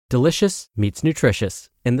Delicious meets nutritious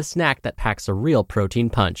in the snack that packs a real protein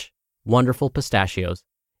punch. Wonderful Pistachios.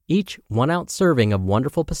 Each 1-ounce serving of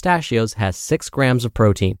Wonderful Pistachios has 6 grams of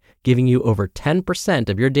protein, giving you over 10%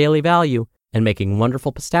 of your daily value and making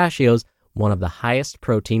Wonderful Pistachios one of the highest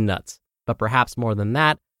protein nuts. But perhaps more than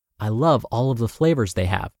that, I love all of the flavors they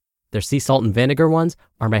have. Their sea salt and vinegar ones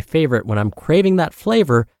are my favorite when I'm craving that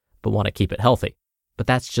flavor but want to keep it healthy. But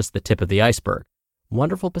that's just the tip of the iceberg.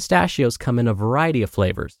 Wonderful Pistachios come in a variety of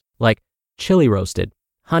flavors, like chili roasted,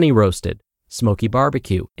 honey roasted, smoky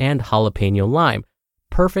barbecue, and jalapeno lime,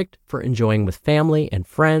 perfect for enjoying with family and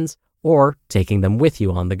friends or taking them with you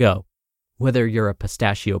on the go. Whether you're a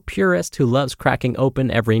pistachio purist who loves cracking open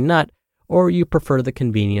every nut, or you prefer the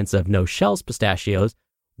convenience of no-shells pistachios,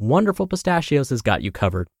 Wonderful Pistachios has got you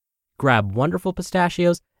covered. Grab Wonderful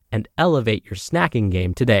Pistachios and elevate your snacking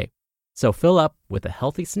game today. So fill up with a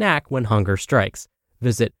healthy snack when hunger strikes.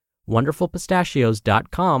 Visit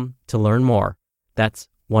wonderfulpistachios.com to learn more. That's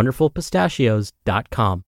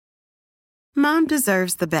wonderfulpistachios.com. Mom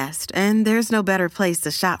deserves the best, and there's no better place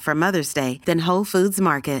to shop for Mother's Day than Whole Foods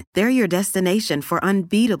Market. They're your destination for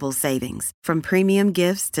unbeatable savings, from premium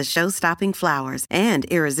gifts to show-stopping flowers and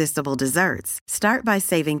irresistible desserts. Start by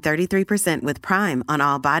saving 33% with Prime on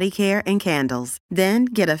all body care and candles. Then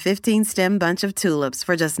get a 15-stem bunch of tulips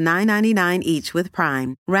for just $9.99 each with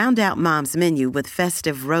Prime. Round out Mom's menu with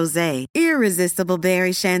festive rosé, irresistible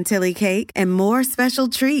berry chantilly cake, and more special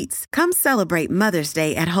treats. Come celebrate Mother's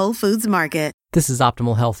Day at Whole Foods Market. This is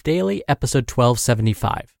Optimal Health Daily, episode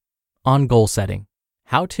 1275, on goal setting,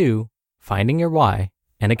 how to, finding your why,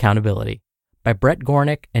 and accountability, by Bret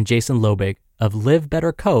Gornik and Jason Loebig of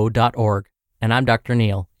LiveBetterCo.org. And I'm Dr.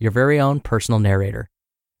 Neil, your very own personal narrator.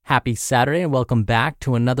 Happy Saturday and welcome back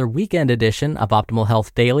to another weekend edition of Optimal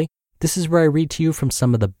Health Daily. This is where I read to you from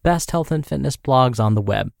some of the best health and fitness blogs on the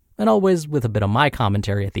web, and always with a bit of my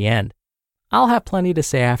commentary at the end. I'll have plenty to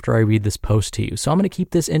say after I read this post to you, so I'm going to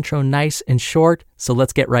keep this intro nice and short, so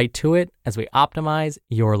let's get right to it as we optimize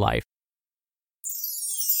your life.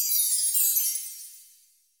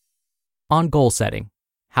 On goal setting,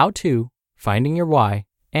 how to, finding your why,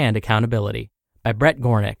 and accountability, by Bret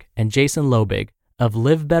Gornik and Jason Loebig of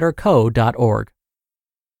LiveBetterCo.org.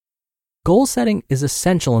 Goal setting is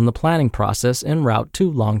essential in the planning process en route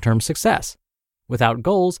to long-term success. Without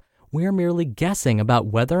goals, we are merely guessing about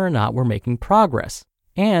whether or not we're making progress,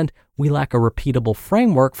 and we lack a repeatable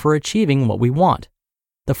framework for achieving what we want.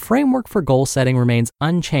 The framework for goal setting remains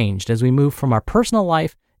unchanged as we move from our personal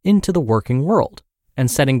life into the working world, and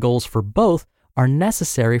setting goals for both are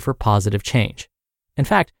necessary for positive change. In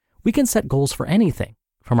fact, we can set goals for anything,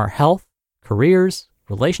 from our health, careers,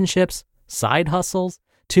 relationships, side hustles,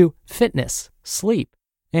 to fitness, sleep,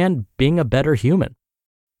 and being a better human.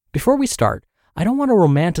 Before we start, I don't want to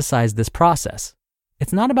romanticize this process.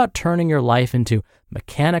 It's not about turning your life into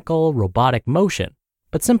mechanical, robotic motion,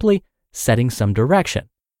 but simply setting some direction.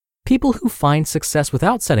 People who find success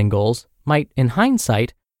without setting goals might, in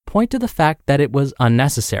hindsight, point to the fact that it was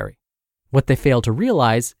unnecessary. What they fail to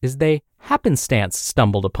realize is they happenstance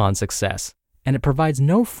stumbled upon success, and it provides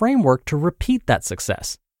no framework to repeat that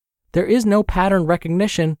success. There is no pattern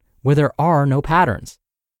recognition where there are no patterns.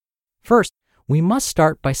 First, we must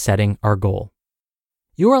start by setting our goal.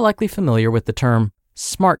 You are likely familiar with the term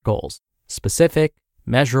SMART goals: specific,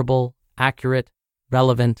 measurable, accurate,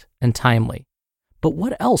 relevant, and timely. But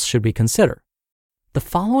what else should we consider? The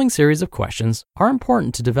following series of questions are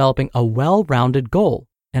important to developing a well-rounded goal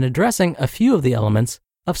and addressing a few of the elements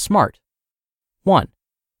of SMART. 1.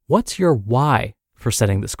 What's your why for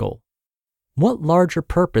setting this goal? What larger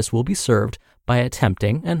purpose will be served by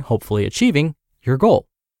attempting and hopefully achieving your goal?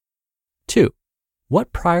 2.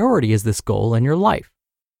 What priority is this goal in your life?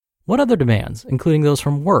 What other demands, including those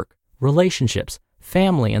from work, relationships,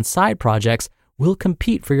 family, and side projects, will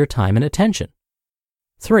compete for your time and attention?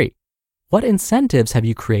 3. What incentives have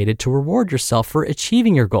you created to reward yourself for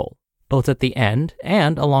achieving your goal, both at the end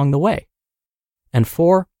and along the way? And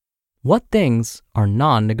 4. What things are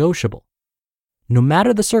non-negotiable? No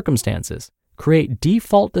matter the circumstances, create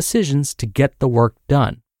default decisions to get the work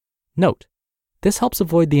done. Note, this helps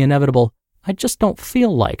avoid the inevitable "I just don't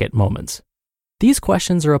feel like it" moments. These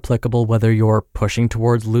questions are applicable whether you're pushing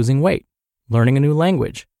towards losing weight, learning a new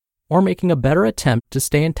language, or making a better attempt to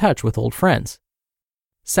stay in touch with old friends.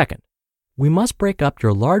 Second, we must break up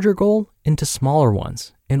your larger goal into smaller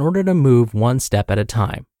ones in order to move one step at a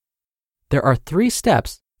time. There are 3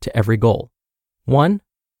 steps to every goal. 1,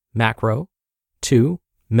 macro, 2,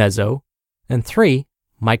 meso, and 3,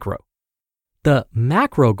 micro. The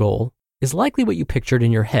macro goal is likely what you pictured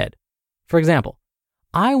in your head. For example,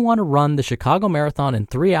 I want to run the Chicago Marathon in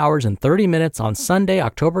 3 hours and 30 minutes on Sunday,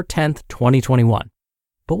 October 10th, 2021.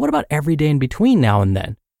 But what about every day in between now and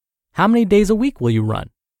then? How many days a week will you run?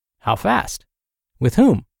 How fast? With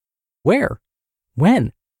whom? Where?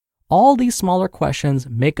 When? All these smaller questions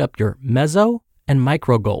make up your meso and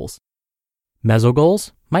micro goals. Meso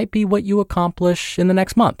goals might be what you accomplish in the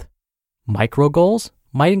next month. Micro goals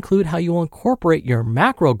might include how you will incorporate your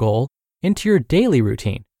macro goal into your daily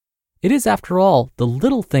routine. It is, after all, the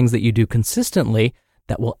little things that you do consistently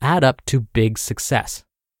that will add up to big success.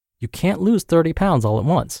 You can't lose 30 pounds all at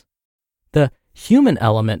once. The human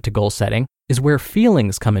element to goal setting is where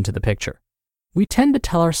feelings come into the picture. We tend to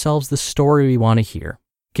tell ourselves the story we want to hear,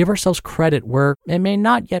 give ourselves credit where it may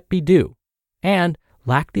not yet be due, and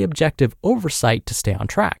lack the objective oversight to stay on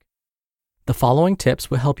track. The following tips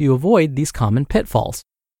will help you avoid these common pitfalls.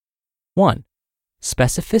 1.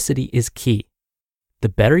 Specificity is key. The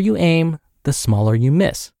better you aim, the smaller you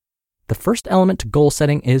miss. The first element to goal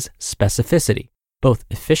setting is specificity. Both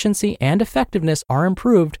efficiency and effectiveness are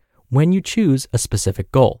improved when you choose a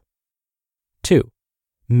specific goal. 2.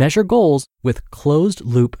 Measure goals with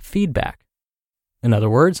closed-loop feedback. In other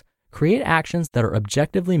words, create actions that are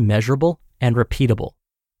objectively measurable and repeatable.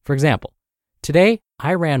 For example, today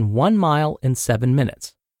I ran 1 mile in 7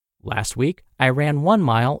 minutes. Last week, I ran 1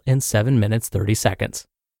 mile in 7 minutes 30 seconds.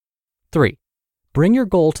 3. Bring your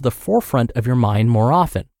goal to the forefront of your mind more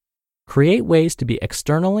often. Create ways to be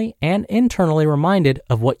externally and internally reminded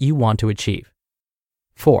of what you want to achieve.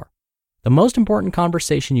 4. The most important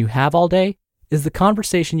conversation you have all day is the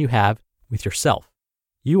conversation you have with yourself.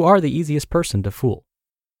 You are the easiest person to fool.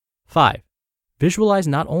 5. Visualize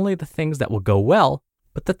not only the things that will go well,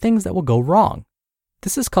 but the things that will go wrong.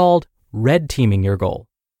 This is called red teaming your goal.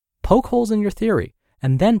 Poke holes in your theory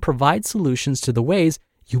and then provide solutions to the ways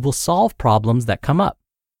you will solve problems that come up.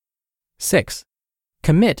 6.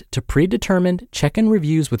 Commit to predetermined check-in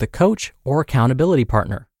reviews with a coach or accountability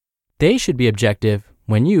partner. They should be objective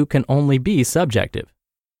when you can only be subjective.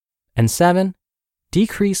 And 7.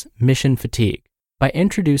 Decrease mission fatigue by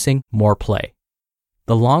introducing more play.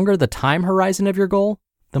 The longer the time horizon of your goal,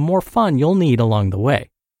 the more fun you'll need along the way.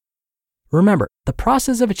 Remember, the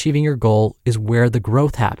process of achieving your goal is where the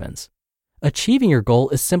growth happens. Achieving your goal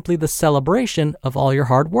is simply the celebration of all your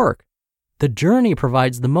hard work. The journey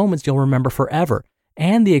provides the moments you'll remember forever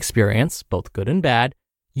and the experience, both good and bad,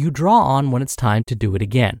 you draw on when it's time to do it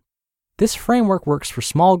again. This framework works for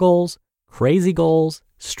small goals, crazy goals,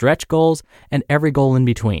 stretch goals, and every goal in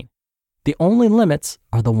between. The only limits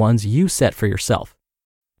are the ones you set for yourself.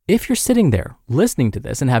 If you're sitting there listening to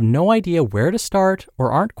this and have no idea where to start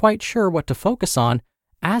or aren't quite sure what to focus on,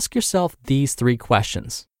 ask yourself these 3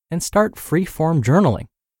 questions and start free-form journaling.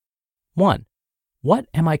 1. What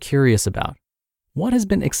am I curious about? What has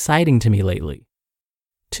been exciting to me lately?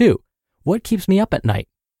 2. What keeps me up at night?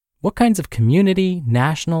 What kinds of community,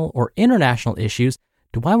 national, or international issues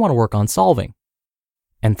do I want to work on solving?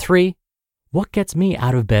 And 3. What gets me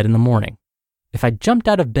out of bed in the morning? If I jumped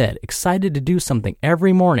out of bed excited to do something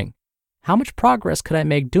every morning, how much progress could I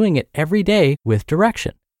make doing it every day with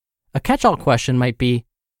direction? A catch-all question might be,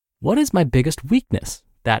 what is my biggest weakness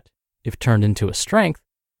that, if turned into a strength,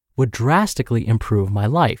 would drastically improve my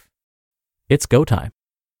life? It's go time.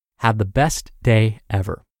 Have the best day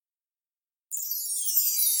ever.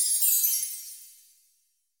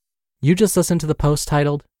 You just listened to the post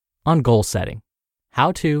titled, On Goal Setting,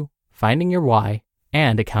 How to, Finding Your Why,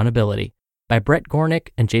 and Accountability by Bret Gornik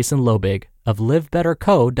and Jason Loebig of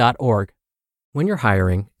LiveBetterCo.org. When you're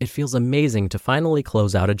hiring, it feels amazing to finally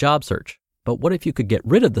close out a job search. But what if you could get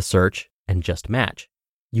rid of the search and just match?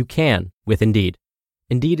 You can with Indeed.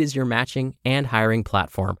 Indeed is your matching and hiring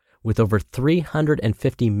platform with over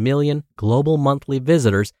 350 million global monthly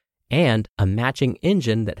visitors and a matching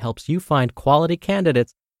engine that helps you find quality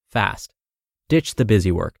candidates fast. Ditch the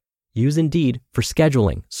busy work. Use Indeed for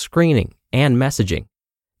scheduling, screening, and messaging.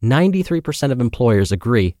 93% of employers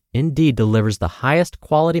agree Indeed delivers the highest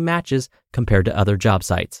quality matches compared to other job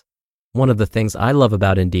sites. One of the things I love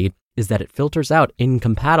about Indeed is that it filters out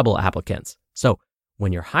incompatible applicants. So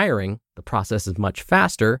when you're hiring, the process is much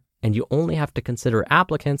faster and you only have to consider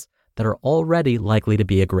applicants that are already likely to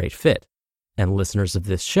be a great fit. And listeners of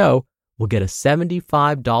this show will get a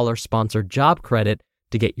 $75 sponsored job credit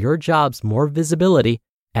to get your jobs more visibility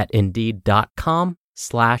at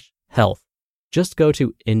Indeed.com/health. Just go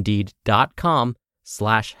to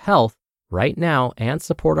Indeed.com/health right now and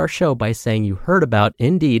support our show by saying you heard about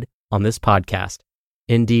Indeed on this podcast.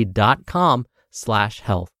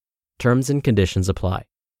 Indeed.com/health. Terms and conditions apply.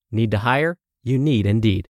 Need to hire? You need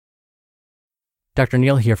Indeed. Dr.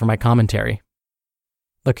 Neal here for my commentary.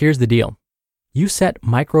 Look, here's the deal. You set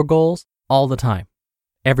micro goals all the time,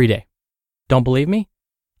 every day. Don't believe me?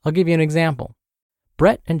 I'll give you an example.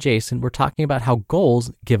 Bret and Jason were talking about how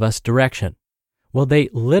goals give us direction. Well, they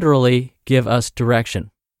literally give us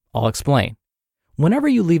direction. I'll explain. Whenever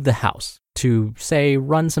you leave the house to, say,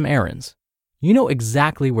 run some errands, you know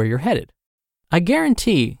exactly where you're headed. I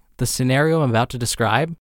guarantee the scenario I'm about to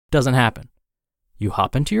describe doesn't happen. You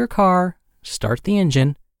hop into your car, start the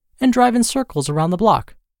engine, and drive in circles around the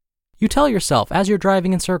block. You tell yourself as you're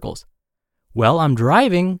driving in circles, well, I'm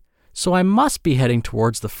driving, so I must be heading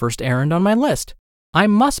towards the first errand on my list. I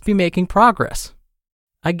must be making progress.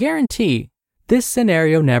 I guarantee this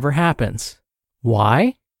scenario never happens.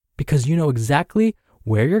 Why? Because you know exactly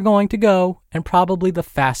where you're going to go and probably the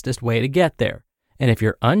fastest way to get there. And if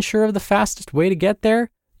you're unsure of the fastest way to get there,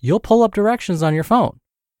 you'll pull up directions on your phone.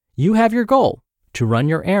 You have your goal to run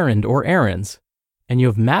your errand or errands, and you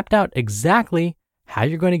have mapped out exactly how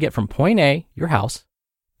you're going to get from point A, your house,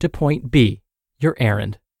 to point B, your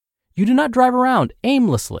errand. You do not drive around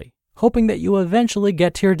aimlessly, hoping that you will eventually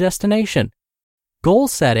get to your destination. Goal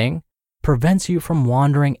setting prevents you from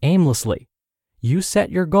wandering aimlessly. You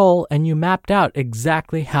set your goal and you mapped out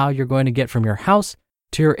exactly how you're going to get from your house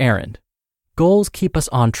to your errand. Goals keep us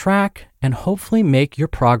on track and hopefully make your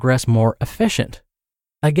progress more efficient.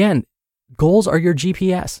 Again, goals are your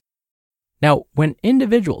GPS. Now, when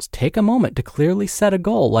individuals take a moment to clearly set a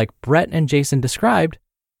goal like Bret and Jason described,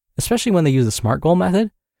 especially when they use the SMART goal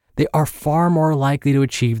method, they are far more likely to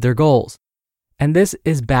achieve their goals. And this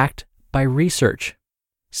is backed by research.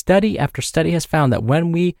 Study after study has found that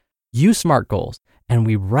when we use SMART goals and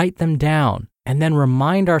we write them down and then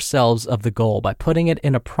remind ourselves of the goal by putting it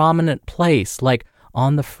in a prominent place like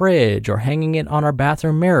on the fridge or hanging it on our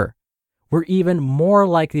bathroom mirror, we're even more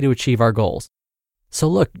likely to achieve our goals. So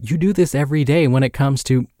look, you do this every day when it comes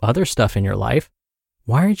to other stuff in your life.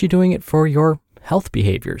 Why aren't you doing it for your health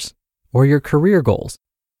behaviors or your career goals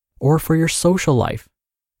or for your social life?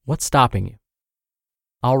 What's stopping you?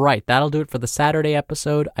 All right, that'll do it for the Saturday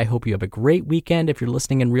episode. I hope you have a great weekend if you're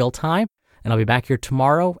listening in real time, and I'll be back here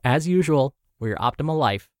tomorrow, as usual, where your optimal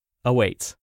life awaits.